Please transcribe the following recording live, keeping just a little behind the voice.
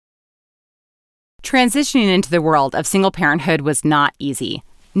Transitioning into the world of single parenthood was not easy.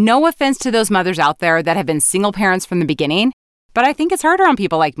 No offense to those mothers out there that have been single parents from the beginning, but I think it's harder on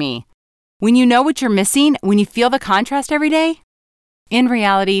people like me. When you know what you're missing, when you feel the contrast every day, in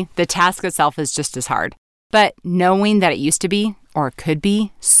reality, the task itself is just as hard. But knowing that it used to be, or could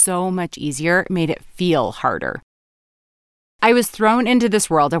be, so much easier made it feel harder. I was thrown into this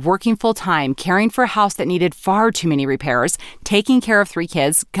world of working full-time, caring for a house that needed far too many repairs, taking care of 3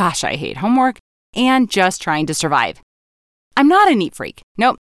 kids, gosh, I hate homework, and just trying to survive. I'm not a neat freak.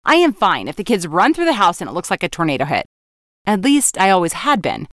 Nope, I am fine if the kids run through the house and it looks like a tornado hit. At least I always had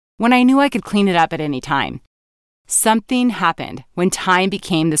been, when I knew I could clean it up at any time. Something happened when time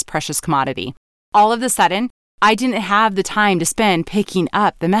became this precious commodity. All of a sudden, I didn't have the time to spend picking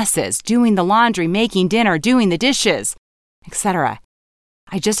up the messes, doing the laundry, making dinner, doing the dishes, etc.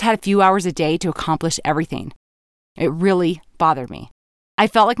 I just had a few hours a day to accomplish everything. It really bothered me. I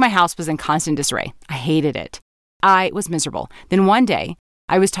felt like my house was in constant disarray. I hated it. I was miserable. Then one day,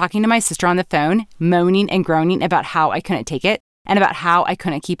 I was talking to my sister on the phone, moaning and groaning about how I couldn't take it and about how I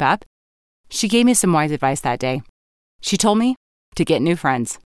couldn't keep up. She gave me some wise advice that day. She told me to get new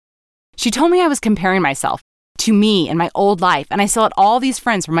friends. She told me I was comparing myself to me and my old life, and I still had all these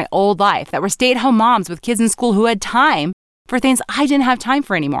friends from my old life that were stay-at-home moms with kids in school who had time for things I didn't have time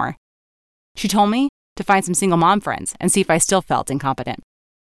for anymore. She told me to find some single mom friends and see if I still felt incompetent.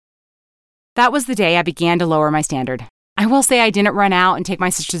 That was the day I began to lower my standard. I will say I didn't run out and take my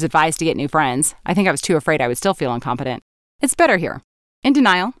sister's advice to get new friends. I think I was too afraid I would still feel incompetent. It's better here, in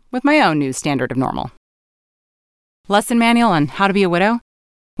denial, with my own new standard of normal. Lesson manual on how to be a widow?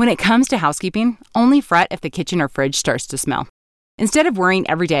 When it comes to housekeeping, only fret if the kitchen or fridge starts to smell. Instead of worrying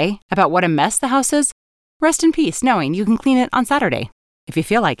every day about what a mess the house is, rest in peace knowing you can clean it on Saturday, if you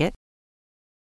feel like it.